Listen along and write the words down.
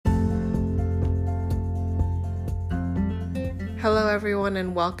Hello everyone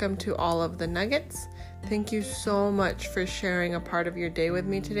and welcome to All of the Nuggets. Thank you so much for sharing a part of your day with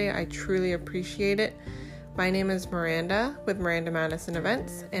me today. I truly appreciate it. My name is Miranda with Miranda Madison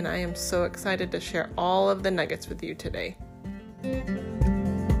Events, and I am so excited to share all of the nuggets with you today.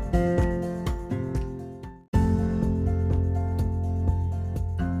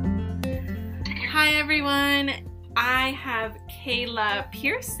 Hi everyone. I have Kayla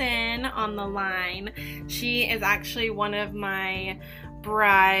Pearson on the line. She is actually one of my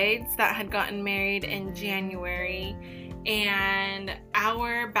brides that had gotten married in January, and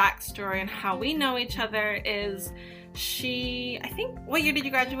our backstory and how we know each other is what year did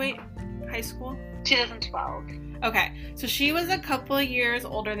you graduate high school? 2012. Okay, so she was a couple of years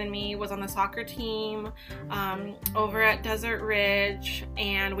older than me, was on the soccer team over at Desert Ridge,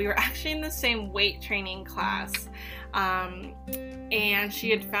 and we were actually in the same weight training class. And she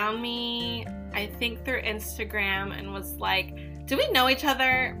had found me, I think, through Instagram and was like, do we know each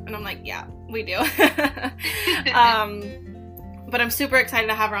other? And I'm like, yeah, we do. But I'm super excited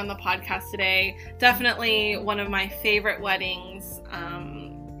to have her on the podcast today. Definitely one of my favorite weddings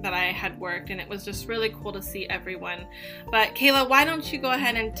that I had worked, and it was just really cool to see everyone. But Kayla, why don't you go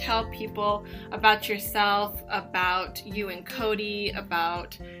ahead and tell people about yourself, about you and Cody,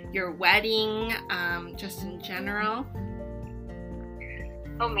 about your wedding, just in general.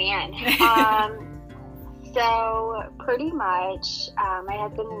 Oh man. So pretty much, my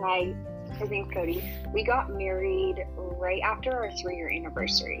husband and I, his name's Cody, we got married right after our 3-year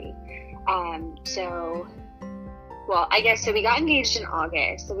anniversary. So we got engaged in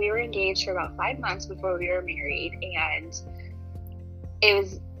August. So we were engaged for about 5 months before we were married, and it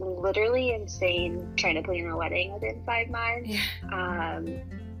was literally insane trying to plan a wedding within 5 months. Yeah.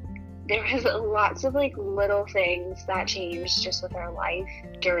 There was lots of little things that changed just with our life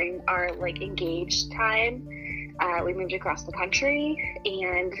during our engaged time. We moved across the country,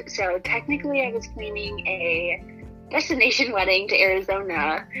 and so technically I was planning a destination wedding to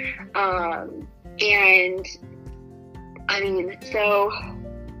Arizona, and I mean,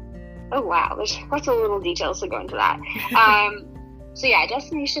 oh wow, there's lots of little details to go into that. So yeah,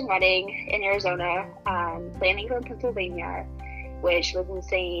 destination wedding in Arizona, planning from Pennsylvania, which was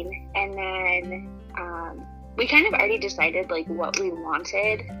insane. And then we kind of already decided what we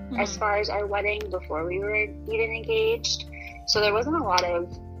wanted as far as our wedding before we were even engaged. So there wasn't a lot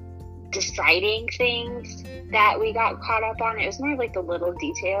of deciding things that we got caught up on. It was more of the little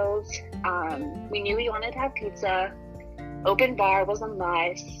details. We knew we wanted to have pizza. Open bar was a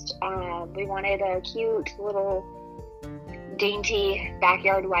must. We wanted a cute little dainty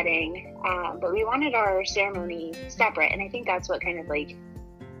backyard wedding, but we wanted our ceremony separate, and I think that's what kind of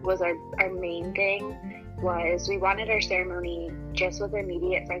was our main thing, was we wanted our ceremony just with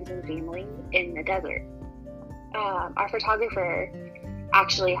immediate friends and family in the desert. Our photographer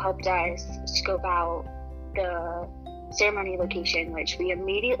actually helped us scope out the ceremony location, which we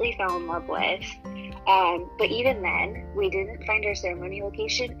immediately fell in love with. But even then, we didn't find our ceremony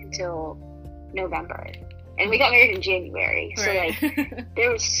location until November. And we got married in January. Right. So, there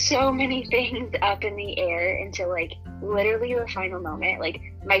were so many things up in the air until, literally the final moment.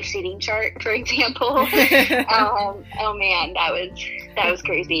 My seating chart, for example. Oh, man, that was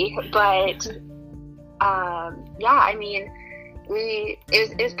crazy. But, yeah, I mean,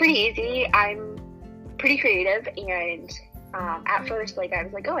 it was pretty easy. I'm pretty creative, and at first, I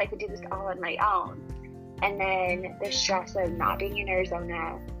was oh, I could do this all on my own. And then the stress of not being in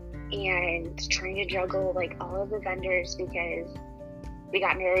Arizona and trying to juggle all of the vendors, because we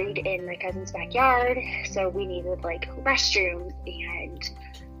got married in my cousin's backyard, so we needed restrooms and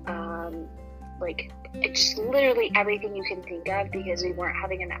just literally everything you can think of, because we weren't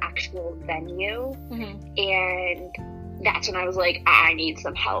having an actual venue. And that's when I was I need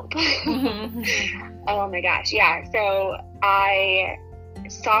some help. Oh my gosh, yeah. So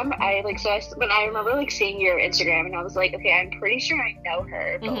when I remember seeing your Instagram, and I was okay, I'm pretty sure I know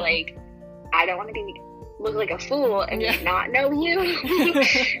her, but I don't want to look like a fool and not know you.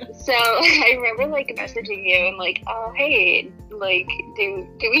 So I remember messaging you and oh hey,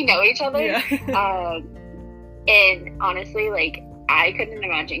 do we know each other? Yeah. And honestly, I couldn't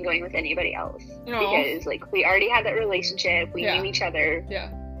imagine going with anybody else. Because we already had that relationship, we knew each other. Yeah.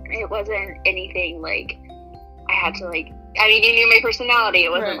 It wasn't anything I had to I mean, you knew my personality.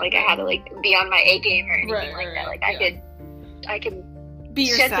 It wasn't I had to be on my A game or anything that. I could be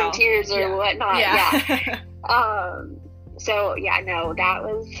shed yourself. Some tears or whatnot. Yeah. So yeah, no, that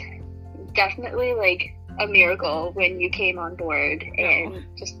was definitely a miracle when you came on board and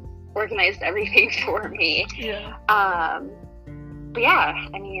just organized everything for me. Yeah. But yeah,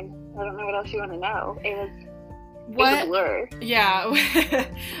 I mean, I don't know what else you want to know. It was It's a blur. Yeah.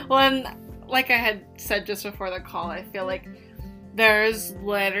 Well, and like I had said just before the call, I feel like there's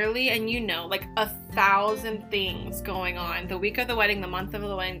literally, and like 1,000 things going on the week of the wedding, the month of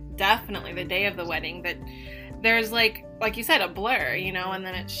the wedding, definitely the day of the wedding, that there's like you said, a blur, and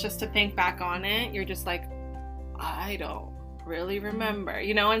then it's just to think back on it, you're just like, I don't really remember,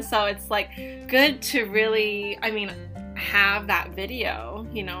 and so it's like good to really, have that video,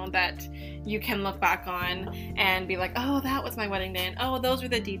 that you can look back on and be like, oh, that was my wedding day, and oh, those were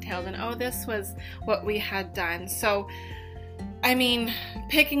the details, and oh, this was what we had done. So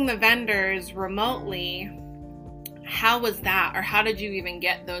picking the vendors remotely, how was that, or how did you even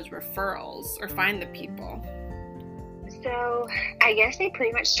get those referrals or find the people? So I guess they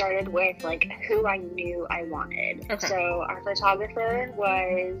pretty much started with like who I knew I wanted. Okay. So our photographer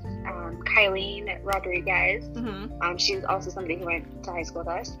was Kylene Rodriguez. Mm-hmm. She was also somebody who went to high school with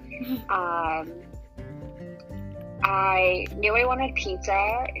us. I knew I wanted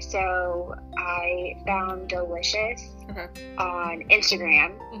pizza, so I found Delicious on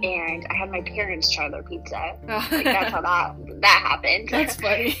Instagram, and I had my parents try their pizza. Like, that's how that happened. That's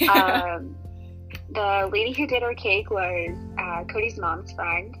funny. The lady who did our cake was Cody's mom's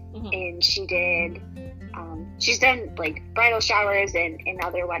friend, and she's done like bridal showers and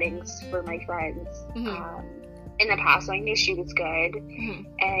other weddings for my friends in the past, so I knew she was good.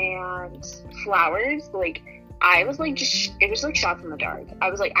 And flowers, like, I was like, it was like shots in the dark.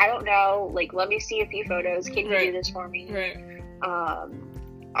 I was like, I don't know, like, let me see a few photos. Can you do this for me? Right.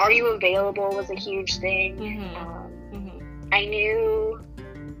 Are you available was a huge thing. I knew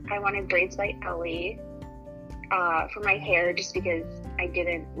I wanted braids by Ellie for my hair, just because I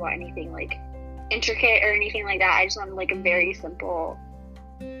didn't want anything like intricate or anything like that. I just wanted like a very simple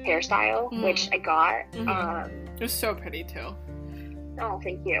hairstyle, which I got. It was so pretty too. Oh,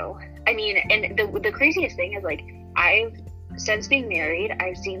 thank you. And the craziest thing is, like, since being married,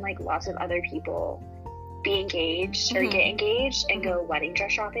 I've seen like lots of other people be engaged or get engaged and go wedding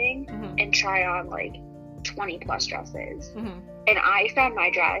dress shopping and try on like 20 plus dresses. And I found my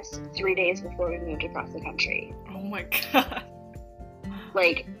dress 3 days before we moved across the country. Oh my God.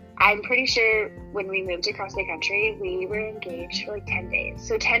 Like, I'm pretty sure when we moved across the country, we were engaged for like 10 days.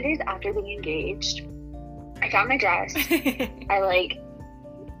 So 10 days after being engaged, I found my dress. I like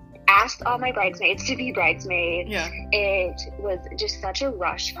asked all my bridesmaids to be bridesmaids. Yeah. It was just such a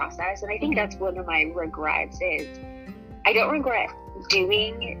rush process. And I think that's one of my regrets is I don't regret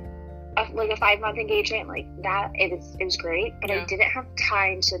doing a 5-month engagement like that. It was great, but I didn't have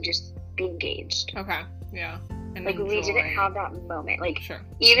time to just be engaged. Okay. Yeah. And like, we didn't have that moment. Like,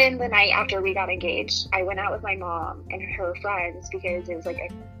 even the night after we got engaged, I went out with my mom and her friends because it was like a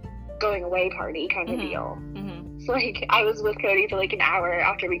going away party kind of deal. So like, I was with Cody for like an hour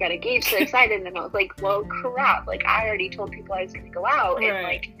after we got engaged, so excited, and then I was like, well, crap, like, I already told people I was going to go out and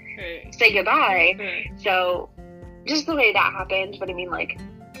like say goodbye. So just the way that happened. But like,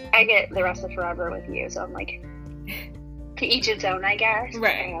 I get the rest of forever with you, so I'm like, to each its own, I guess.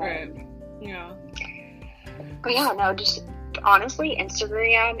 Right. Yeah. But yeah, no, just honestly,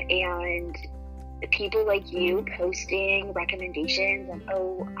 Instagram and people like you posting recommendations and,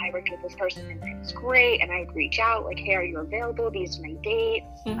 oh, I worked with this person and it was great, and I'd reach out like, hey, are you available? These are my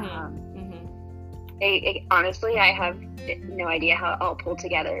dates. Honestly, I have no idea how it all pulled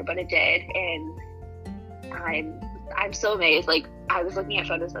together, but it did, and I'm so amazed. Like, I was looking at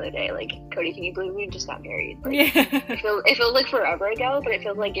photos the other day, like, Cody, can you believe we just got married? Like, it feels like forever ago, but it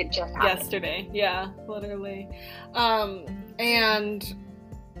feels like it just happened. Yesterday. Yeah, literally. And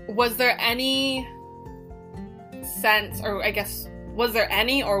was there any sense, or I guess, was there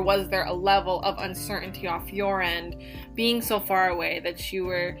a level of uncertainty off your end, being so far away, that you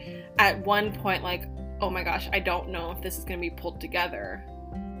were at one point like, oh my gosh, I don't know if this is going to be pulled together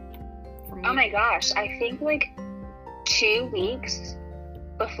for me? Oh my gosh, I think like 2 weeks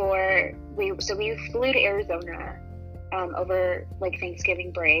before we flew to Arizona over like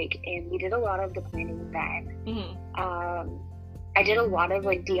Thanksgiving break, and we did a lot of the planning then. I did a lot of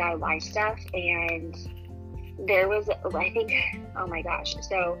like DIY stuff, and there was, I think, oh my gosh,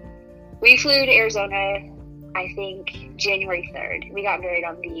 so we flew to Arizona, I think January 3rd. We got married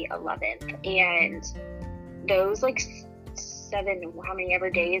on the 11th, and those like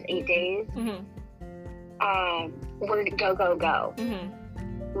 8 days were go.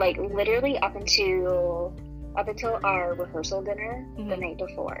 Like, literally up until our rehearsal dinner the night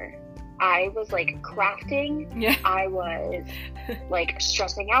before, I was like crafting. Yeah. I was like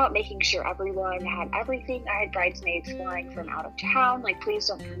stressing out, making sure everyone had everything. I had bridesmaids flying from out of town. Like, please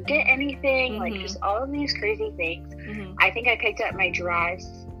don't forget anything. Like, just all of these crazy things. I think I picked up my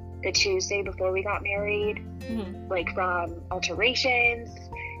dress the Tuesday before we got married, Mm-hmm. like from alterations.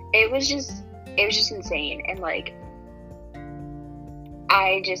 It was just insane. And like,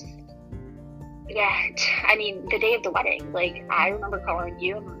 I mean, the day of the wedding, like, I remember calling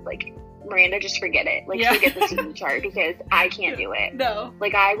you and like, Miranda, just forget it. Like, forget the seating chart because I can't do it. No.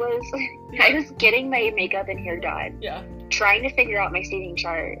 Like, I was getting my makeup and hair done. Yeah. Trying to figure out my seating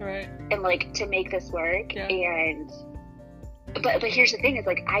chart. Right. And like, to make this work. Yeah. And but here's the thing, is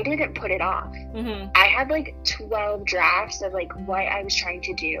like, I didn't put it off. Mm-hmm. I had like 12 drafts of like what I was trying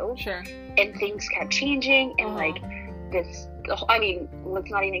to do. Sure. And things kept changing. And like this, I mean, let's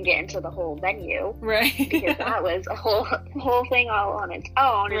not even get into the whole venue. Right. Because that was a whole thing all on its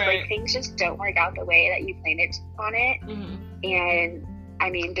own. It's Right. like, things just don't work out the way that you planned it on it. Mm-hmm. And I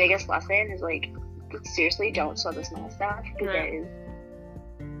mean, biggest lesson is like, seriously, don't sweat the small stuff, because Right.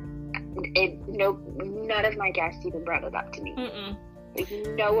 none of my guests even brought it up to me. Mm-mm. Like,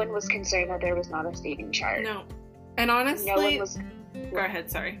 no one was concerned that there was not a seating chart. No. And honestly, No one was. go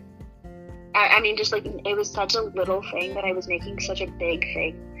ahead, sorry. I mean, just like, it was such a little thing that I was making such a big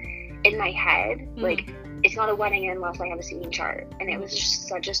thing in my head. Mm-hmm. Like, it's not a wedding unless I have a seating chart, and it was just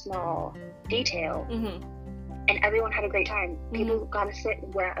such a small detail. Mm-hmm. And everyone had a great time. People got to sit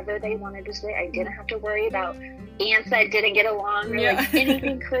wherever they wanted to sit. I didn't have to worry about aunts that didn't get along or like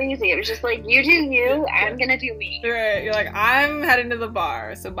anything crazy. It was just like, you do you, I'm gonna do me. Right. You're like, I'm heading to the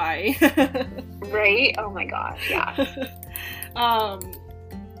bar, so bye. Right? Oh my gosh, yeah.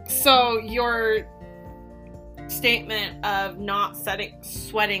 So your statement of not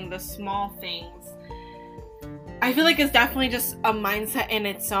sweating the small things, I feel like it's definitely just a mindset in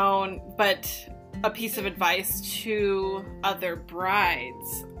its own, but a piece of advice to other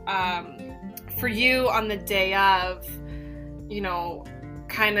brides. For you on the day of, you know,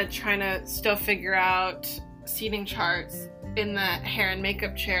 kind of trying to still figure out seating charts in the hair and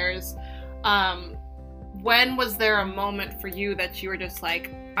makeup chairs, when was there a moment for you that you were just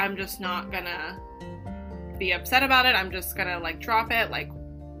like, I'm just not gonna be upset about it, I'm just gonna like drop it? Like,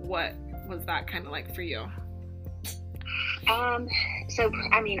 what was that kind of like for you? So,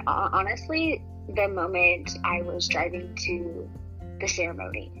 I mean, honestly, the moment I was driving to the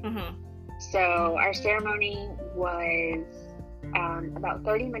ceremony. Mm-hmm. So our ceremony was about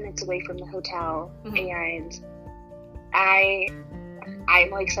 30 minutes away from the hotel, and I'm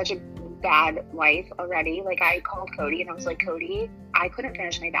like such a bad wife already. Like, I called Cody and I was like, Cody, I couldn't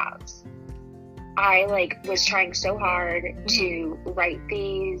finish my vows. I like was trying so hard to write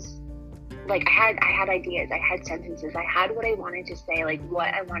these. Like, I had ideas, I had sentences, I had what I wanted to say, like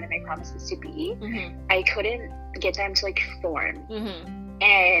what I wanted my promises to be. I couldn't get them to like form.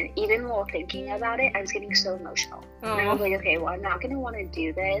 And even while thinking about it, I was getting so emotional. And I was like, okay, well, I'm not going to want to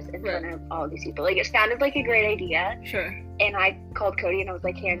do this in front of all these people. Like, it sounded like a great idea. Sure. And I called Cody and I was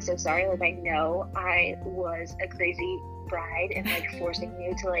like, hey, I'm so sorry. Like, I know I was a crazy bride and like forcing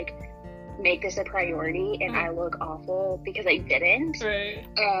you to like make this a priority, and I look awful because I didn't. Right.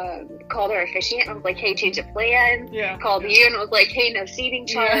 Called our officiant and I was like, hey, change the plan. Yeah. Called you and I was like, hey, no seating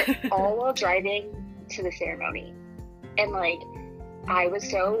chart. All while driving to the ceremony. And like, I was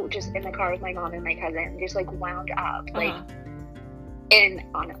so just in the car with my mom and my cousin, just like wound up. Like, and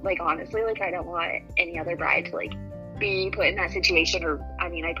honestly, like, I don't want any other bride to like be put in that situation, or I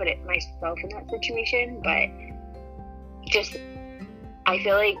mean, I put it myself in that situation, but just, I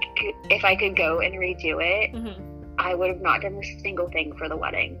feel like if I could go and redo it, I would have not done a single thing for the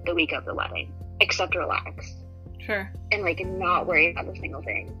wedding, the week of the wedding, except relax. Sure. And like, not worry about a single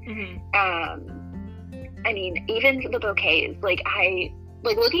thing. I mean, even the bouquets, like,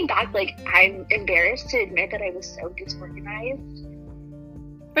 looking back, like, I'm embarrassed to admit that I was so disorganized.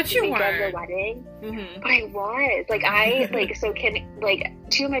 But you weren't. The wedding. But I was. Like, so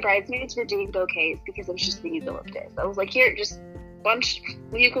two of my bridesmaids were doing bouquets because it was just the eucalyptus. I was like, here, just bunch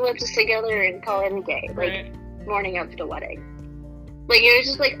eucalyptus together and call it a day. Like, morning of the wedding. Like, it was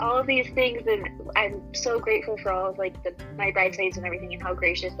just like all of these things, and I'm so grateful for all of like my bridesmaids and everything, and how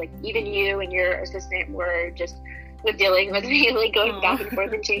gracious like even you and your assistant were just with dealing with me, like going back and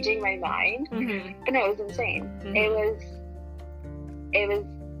forth and changing my mind. But no, it was insane. It was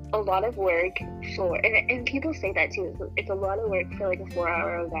a lot of work for, and people say that too, it's a lot of work for like a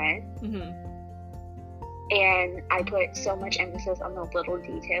 4-hour event. And I put so much emphasis on the little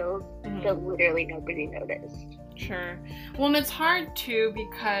details that literally nobody noticed. Sure. Well, and it's hard too,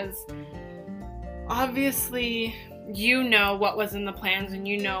 because obviously you know what was in the plans and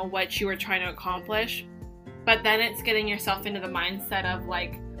you know what you were trying to accomplish, but then it's getting yourself into the mindset of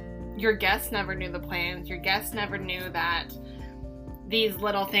like, your guests never knew the plans, your guests never knew that these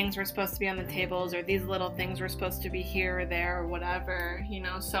little things were supposed to be on the tables, or these little things were supposed to be here or there or whatever, you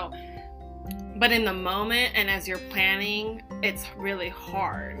know. So, but in the moment and as you're planning, it's really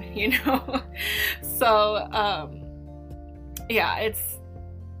hard, you know. So, yeah,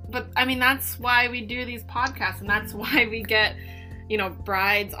 but I mean, that's why we do these podcasts, and that's why we get, you know,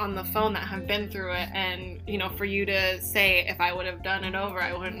 brides on the phone that have been through it. And, you know, for you to say, if I would have done it over,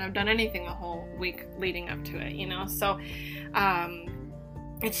 I wouldn't have done anything the whole week leading up to it, you know. So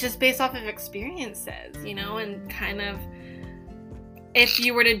it's just based off of experiences, you know, and kind of if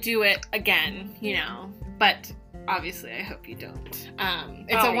you were to do it again, you know. But obviously I hope you don't.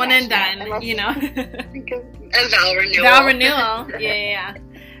 It's a one and done, you know. A vow renewal. Vow renewal. Yeah.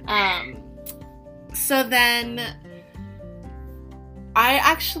 So then I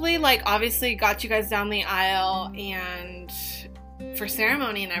actually, like, obviously got you guys down the aisle and for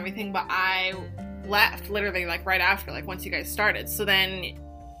ceremony and everything, but I left literally, like, right after, like, once you guys started. So then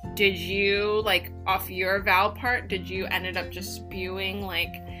did you, like, off your vow part, did you ended up just spewing,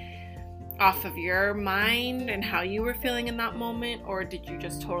 like, off of your mind and how you were feeling in that moment, or did you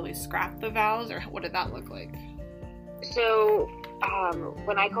just totally scrap the vows, or what did that look like? So,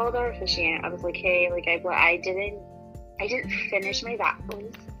 when I called our officiant, I was like, hey, like, I didn't finish my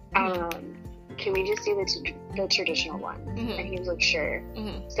vows. Can we just do the traditional ones? Mm-hmm. And he was like, sure.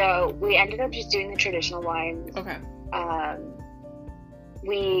 Mm-hmm. So we ended up just doing the traditional ones. Okay.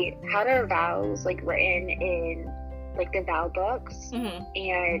 We had our vows, like, written in, like, the vow books, Mm-hmm.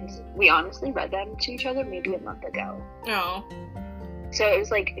 and we honestly read them to each other maybe a month ago. Oh. So it was,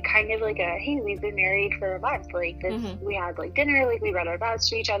 like, kind of like a, hey, we've been married for a month. Like, this, Mm-hmm. we had, like, dinner, like, we read our vows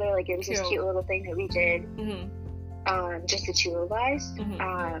to each other. Like, it was this Cute. cute little thing that we did. Mm-hmm. Just the two of us.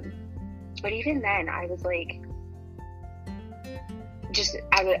 Mm-hmm. But even then, I was like,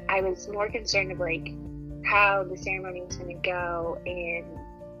 I was more concerned of, like, how the ceremony was going to go, and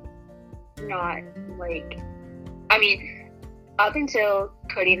not, like, I mean, up until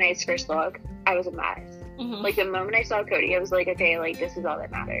Cody and I's first look, I was a mess. Mm-hmm. Like, the moment I saw Cody, I was like, okay, like, this is all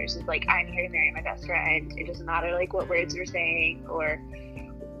that matters. It's like, I'm here to marry my best friend. It doesn't matter, like, what words we're saying or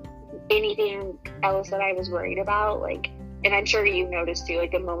anything else that I was worried about. Like, and I'm sure you noticed too,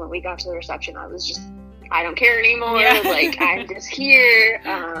 like, the moment we got to the reception, I was just, I don't care anymore. Yeah. Like, I'm just here.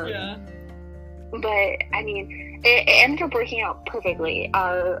 Yeah. But, I mean, it ended up working out perfectly.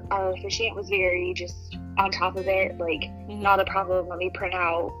 Our officiant was very just on top of it. Like, Mm-hmm. not a problem. Let me print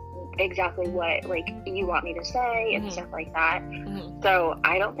out exactly what, like, you want me to say and Mm-hmm. stuff like that. Mm-hmm. So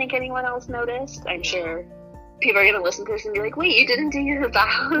I don't think anyone else noticed. I'm sure people are gonna listen to this and be like, wait, you didn't do your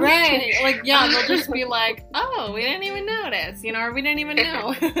vows? Right. Like, yeah, they'll just be like, oh, we didn't even notice, you know, or we didn't even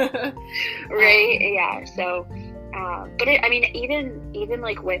know. Right. Yeah. So, but I mean, even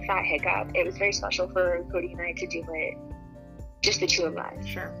like with that hiccup, it was very special for Cody and I to do it, just the two of us.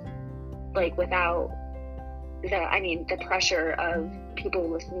 Sure. Like, without the pressure of people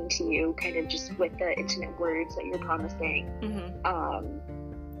listening to you, kind of just with the intimate words that you're promising. Mm-hmm.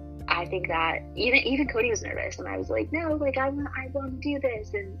 I think that even Cody was nervous, and I was like, no, like, I want to do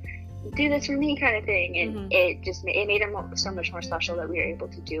this and do this for me, kind of thing. And Mm-hmm. it made it so much more special that we were able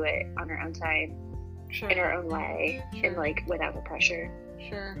to do it on our own time, Sure. in our own way, Sure. and, like, without the pressure.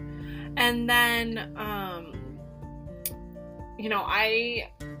 Sure. And then, you know, I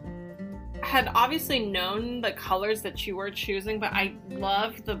had obviously known the colors that you were choosing, but I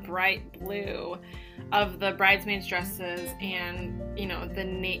loved the bright blue of the bridesmaids' dresses, and, you know,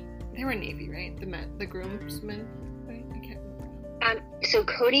 they were navy, right? The groomsmen, right? I can't remember. So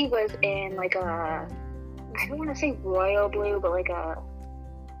Cody was in, like, I don't want to say royal blue, but like oh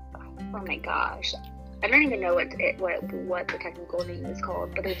my gosh, I don't even know what the technical name is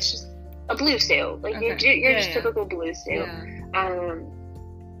called, but it's just a blue suit. Like, Okay. you're Yeah, just yeah. typical blue suit. Yeah.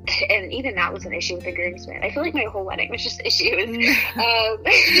 And even that was an issue with the groomsmen. I feel like my whole wedding was just issues.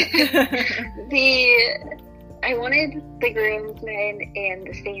 I wanted the groomsmen in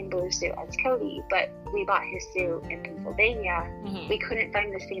the same blue suit as Cody, but we bought his suit in Pennsylvania. Mm-hmm. We couldn't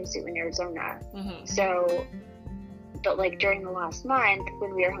find the same suit in Arizona. Mm-hmm. So, but, like, during the last month,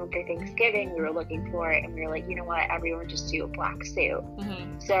 when we were home for Thanksgiving, we were looking for it, and we were like, you know what, everyone just do a black suit.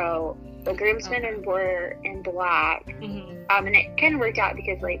 Mm-hmm. So the groomsmen were in black, Mm-hmm. and it kind of worked out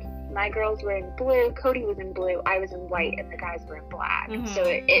because, like, my girls were in blue, Cody was in blue, I was in white, and the guys were in black. Mhm, So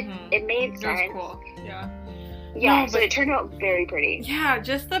it mhm. made That sense. was cool. Yeah. Yeah, No, so but- it turned out very pretty. Yeah,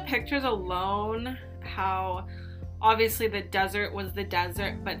 just the pictures alone, how obviously the desert was the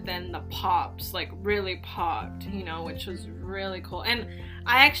desert, but then the pops, like, really popped, you know, which was really cool. And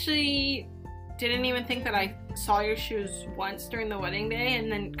I actually didn't even think that I saw your shoes once during the wedding day,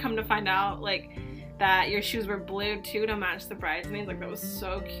 and then come to find out, like, that your shoes were blue too to match the bridesmaids. Like, that was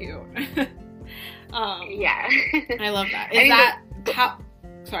so cute. Yeah. I love that.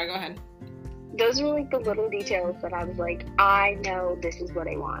 Sorry, go ahead. Those were like the little details that I was like, I know this is what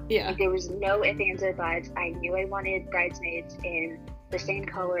I want. Yeah. Like, there was no ifs, ands, or buts. I knew I wanted bridesmaids in the same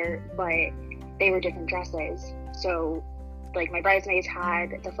color, but they were different dresses. So, like, my bridesmaids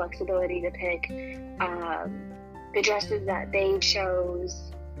had the flexibility to pick the dresses that they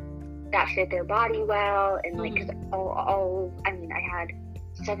chose that fit their body well, and like, cause I mean, I had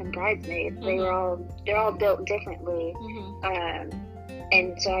 7 bridesmaids. They're all built differently.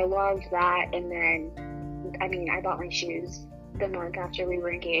 And so I loved that. And then, I mean, I bought my shoes the month after we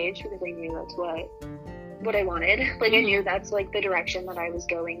were engaged because I knew that's what I wanted. Like, I knew that's like the direction that I was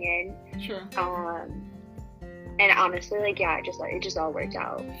going in. Sure. And honestly, like, yeah, it just all worked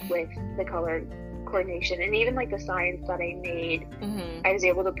out with the color coordination, and even like the signs that I made. I was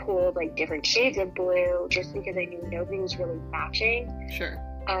able to pull like different shades of blue just because I knew nobody was really matching. Sure.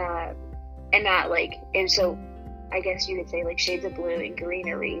 And that, like, and so I guess you could say like shades of blue and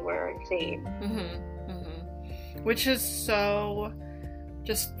greenery were a theme. Which is so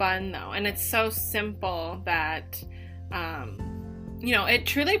just fun though, and it's so simple that you know, it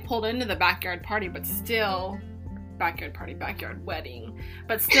truly pulled into the backyard party, but still backyard wedding,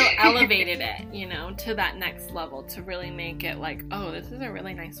 but still elevated it, you know, to that next level to really make it like, oh, this is a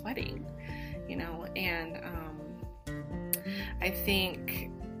really nice wedding, you know. And I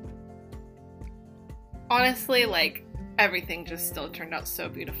think honestly, like, everything just still turned out so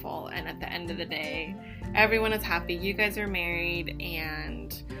beautiful, and at the end of the day, everyone is happy. You guys are married,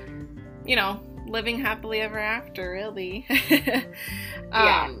 and, you know, living happily ever after, really.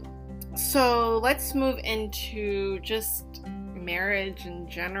 Yeah. So let's move into just marriage in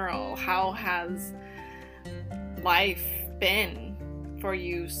general. How has life been for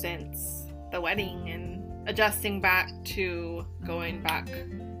you since the wedding and adjusting back to going back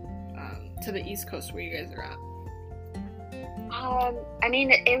to the East Coast where you guys are at? I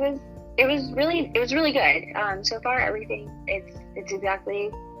mean, it was really good. So far, everything it's exactly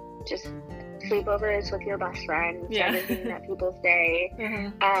just sleepovers with your best friends. Yeah. Everything that people say.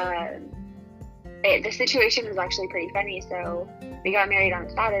 The situation was actually pretty funny. So we got married on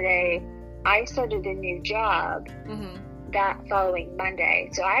Saturday. I started a new job that following Monday.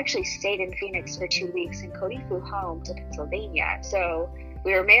 So I actually stayed in Phoenix for 2 weeks, and Cody flew home to Pennsylvania. So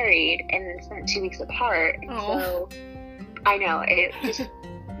we were married and then spent 2 weeks apart. And so I know it just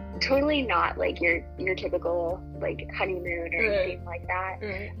totally not like your typical like honeymoon or anything like that.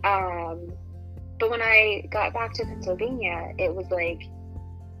 But when I got back to Pennsylvania, it was like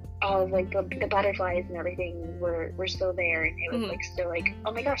all of like the butterflies and everything were still there, and it was like still like,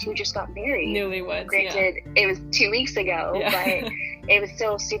 oh my gosh, we just got married. Newlyweds. Granted, it was 2 weeks ago, but it was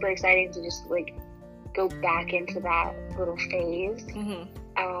still super exciting to just like go back into that little phase.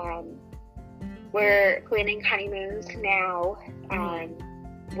 We're planning honeymoons now.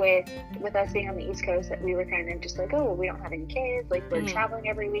 With us being on the East Coast, that we were kind of just like, oh, well, we don't have any kids, like we're traveling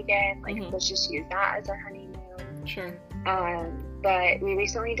every weekend, like let's just use that as our honeymoon. Sure. But we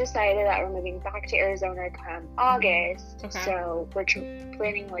recently decided that we're moving back to Arizona come August. Okay. So we're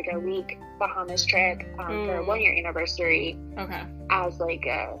planning like a week Bahamas trip for a 1-year anniversary. Okay. As like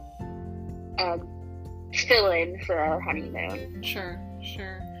a fill-in for our honeymoon. Sure.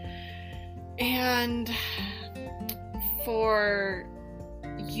 And for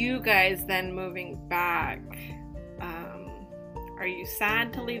you guys then moving back, are you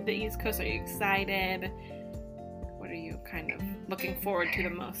sad to leave the East Coast? Are you excited? What are you kind of looking forward to the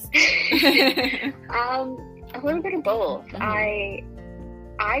most? A little bit of both. I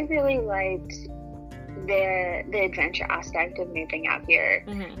really liked the adventure aspect of moving out here.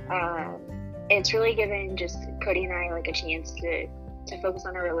 It's really given just Cody and I like a chance to focus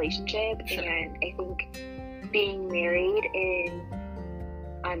on our relationship. Sure. And I think being married is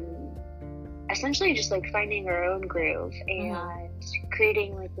essentially just like finding our own groove and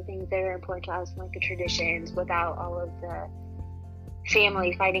creating like the things that are important to us, and like the traditions, without all of the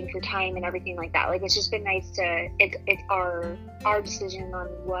family fighting for time and everything like that. Like, it's just been nice to it's our decision on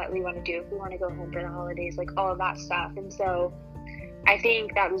what we want to do, if we want to go home for the holidays, like all of that stuff. And so I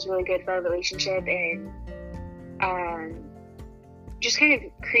think that was really good for our relationship, and just kind of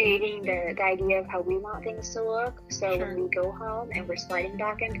creating the idea of how we want things to look. So when we go home and we're sliding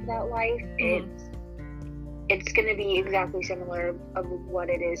back into that life, it's going to be exactly similar of what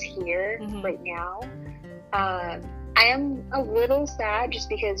it is here right now. I am a little sad just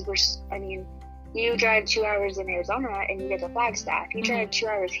because you drive 2 hours in Arizona and you get to Flagstaff. You drive 2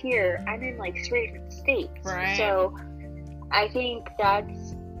 hours here, I'm in like 3 different states. Right. So I think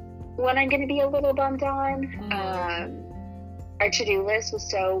that's what I'm going to be a little bummed on. Our to-do list was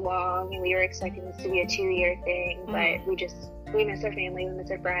so long, and we were expecting this to be a 2-year thing, but we miss our family, we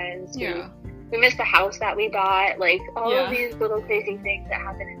miss our friends, we miss the house that we bought, like all of these little crazy things that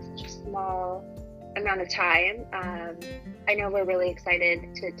happen in such a small amount of time. I know we're really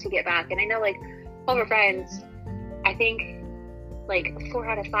excited to get back, and I know like all of our friends, I think like 4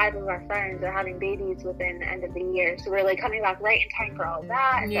 out of 5 of our friends are having babies within the end of the year, so we're like coming back right in time for all of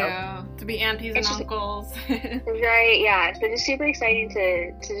that. Yeah, so, to be aunties and uncles. Right, yeah. So just super exciting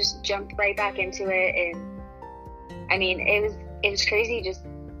to just jump right back into it. And I mean, it was crazy just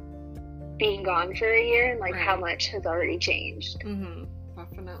being gone for a year, and like how much has already changed.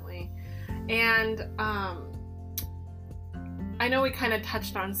 Definitely. And I know we kind of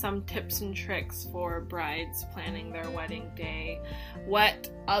touched on some tips and tricks for brides planning their wedding day.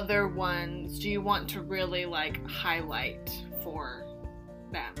 What other ones do you want to really like highlight for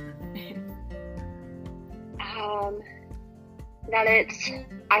them?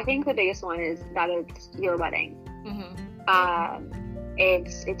 I think the biggest one is that it's your wedding.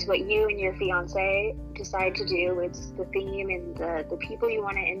 It's what you and your fiance decide to do. It's the theme and the people you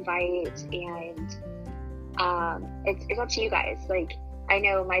want to invite, and it's up to you guys. Like, I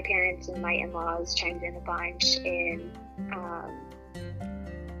know my parents and my in-laws chimed in a bunch, and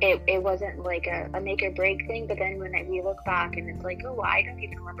it wasn't like a make or break thing, but then when we look back and it's like, oh, I don't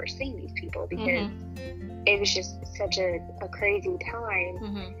even remember seeing these people because it was just such a crazy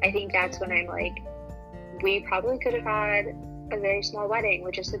time. I think that's when I'm like, we probably could have had a very small wedding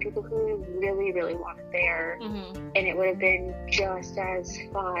with just the people who really, really wanted there, and it would have been just as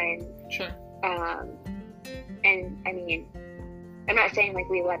fun. Sure. And I mean, I'm not saying like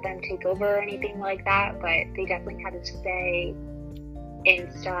we let them take over or anything like that, but they definitely had to say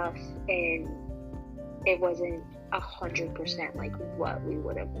and stuff, and it wasn't 100% like what we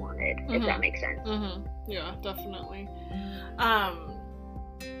would have wanted, if that makes sense. Yeah, definitely.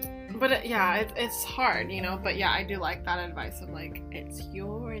 But it's hard, you know, but yeah, I do like that advice of like, it's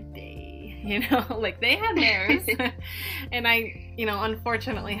your day, you know, like they had theirs. And I, you know,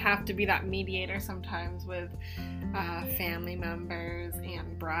 unfortunately have to be that mediator sometimes with family members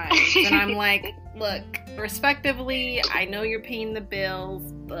and brides. And I'm like, look, respectively, I know you're paying the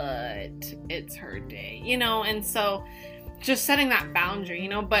bills, but it's her day, you know, and so just setting that boundary, you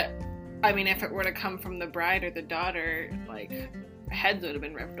know, but I mean, if it were to come from the bride or the daughter, like, heads would have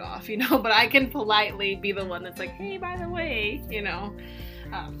been ripped off, you know, but I can politely be the one that's like, hey, by the way, you know,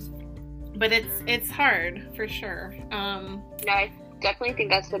 but it's hard for sure. No, I definitely think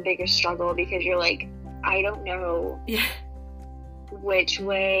that's the biggest struggle, because you're like, I don't know which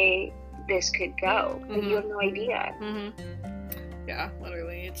way this could go. Like, you have no idea. Yeah,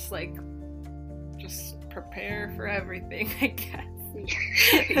 literally, it's like, just prepare for everything, I guess.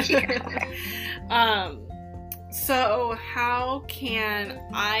 So how can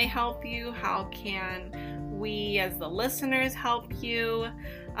I help you? How can we as the listeners help you?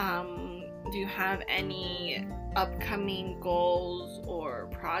 Do you have any upcoming goals or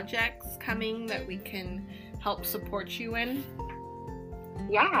projects coming that we can help support you in?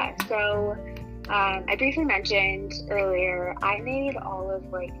 Yeah, so I briefly mentioned earlier, I made all of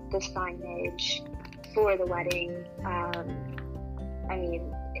like the signage for the wedding. I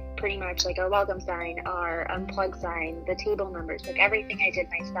mean, pretty much like our welcome sign, our unplug sign, the table numbers, like everything I did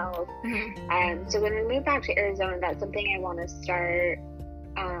myself. So when we move back to Arizona, that's something I want to start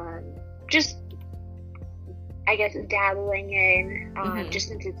just, I guess, dabbling in, just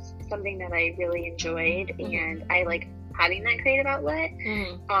since it's something that I really enjoyed and I like having that creative outlet.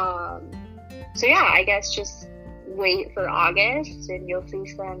 So yeah, I guess just wait for August and you'll see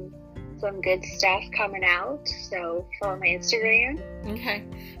some good stuff coming out, so follow my Instagram. Okay.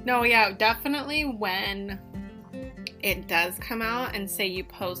 No, yeah, definitely when it does come out, and say you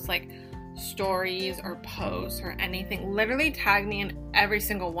post like stories or posts or anything, literally tag me in every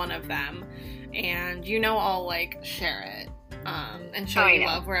single one of them, and you know I'll like share it and show you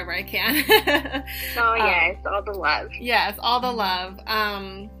love wherever I can. Yeah, it's all the love. Yeah, it's all the love.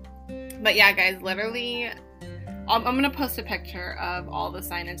 But yeah, guys, literally I'm going to post a picture of all the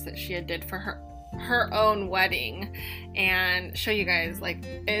signage that she did for her own wedding and show you guys, like,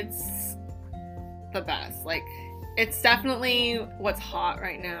 it's the best. Like, it's definitely what's hot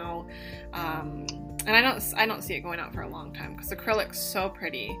right now. And I don't see it going out for a long time, because acrylic's so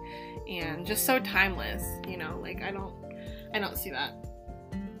pretty and just so timeless, you know, like I don't see that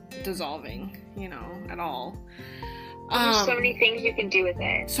dissolving, you know, at all. There's so many things you can do with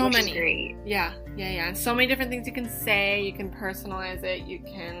it. So which many. Is great. Yeah. And so many different things you can say. You can personalize it. You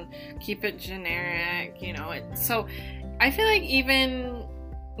can keep it generic. You know. So I feel like even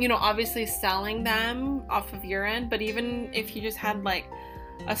obviously selling them off of your end, but even if you just had like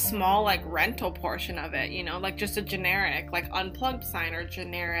a small like rental portion of it, like just a generic like unplugged sign or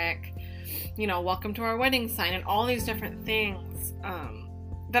generic, welcome to our wedding sign and all these different things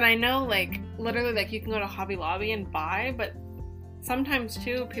that I know like literally like you can go to Hobby Lobby and buy, but sometimes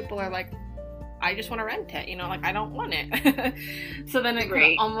too people are like, I just want to rent it, like I don't want it. So then it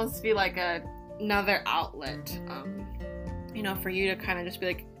could almost be like another outlet, for you to kind of just be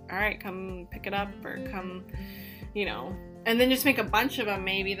like, all right, come pick it up or come, and then just make a bunch of them.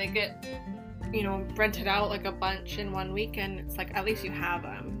 Maybe they get, rented out like a bunch in one weekend. It's like, at least you have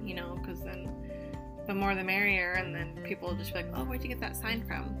them, because then the more the merrier. And then people will just be like, oh, where'd you get that sign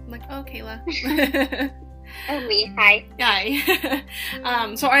from? I'm like, oh, Kayla. Oh, me. Hi. Hi.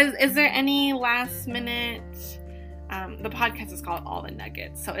 So is there any last minute, the podcast is called All the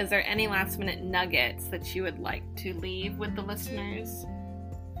Nuggets. So is there any last minute nuggets that you would like to leave with the listeners?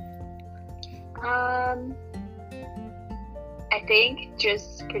 I think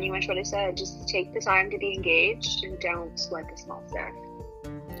just pretty much what I said. Just take the time to be engaged and don't sweat the small stuff.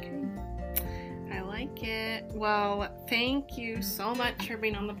 Okay. I like it. Well, thank you so much for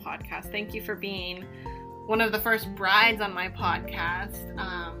being on the podcast. Thank you for being one of the first brides on my podcast.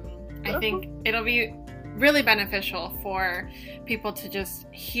 I think it'll be really beneficial for people to just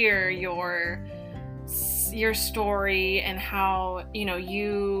hear your story and how,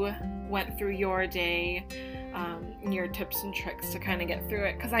 you went through your day, your tips and tricks to kind of get through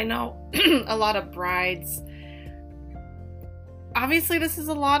it. Because I know a lot of brides, obviously this is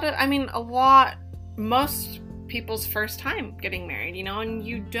most people's first time getting married, and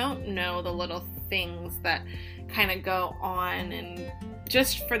you don't know the little things that kind of go on, and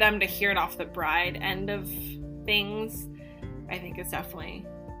just for them to hear it off the bride end of things, I think is definitely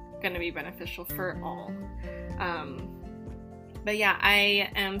going to be beneficial for all. But yeah, I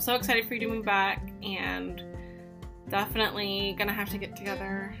am so excited for you to move back, and definitely gonna have to get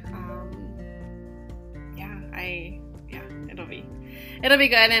together. It'll be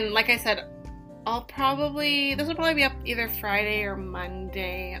good. And like I said, this will probably be up either Friday or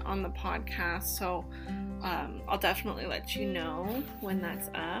Monday on the podcast, so I'll definitely let you know when that's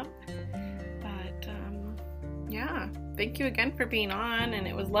up. But yeah, thank you again for being on, and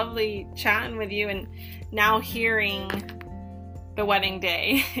it was lovely chatting with you, and now hearing the wedding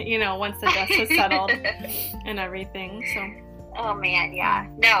day, once the dust was settled and everything. So oh man, yeah.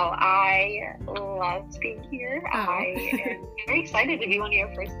 No, I loved being here. Oh. I am very excited to be one of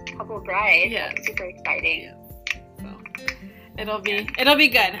your first couple brides. Yeah. It's super exciting. Yeah. So it'll be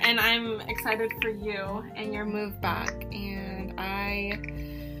good, and I'm excited for you and your move back, and I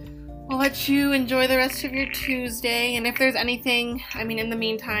will let you enjoy the rest of your Tuesday. And if there's anything, in the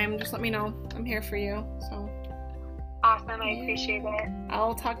meantime, just let me know. I'm here for you. So awesome. I appreciate it.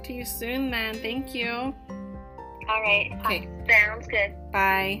 I'll talk to you soon then. Thank you. All right. Okay. Sounds good.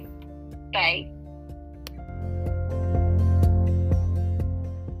 Bye. Bye.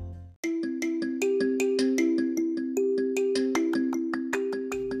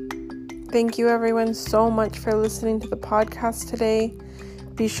 Thank you everyone so much for listening to the podcast today.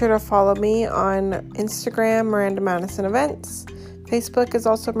 Be sure to follow me on Instagram, Miranda Madison Events. Facebook is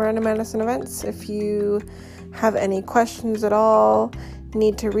also Miranda Madison Events. If you have any questions at all,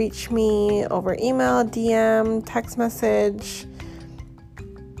 need to reach me over email, DM, text message,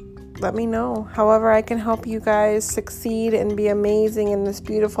 let me know. However I can help you guys succeed and be amazing in this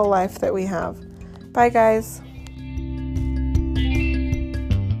beautiful life that we have. Bye guys.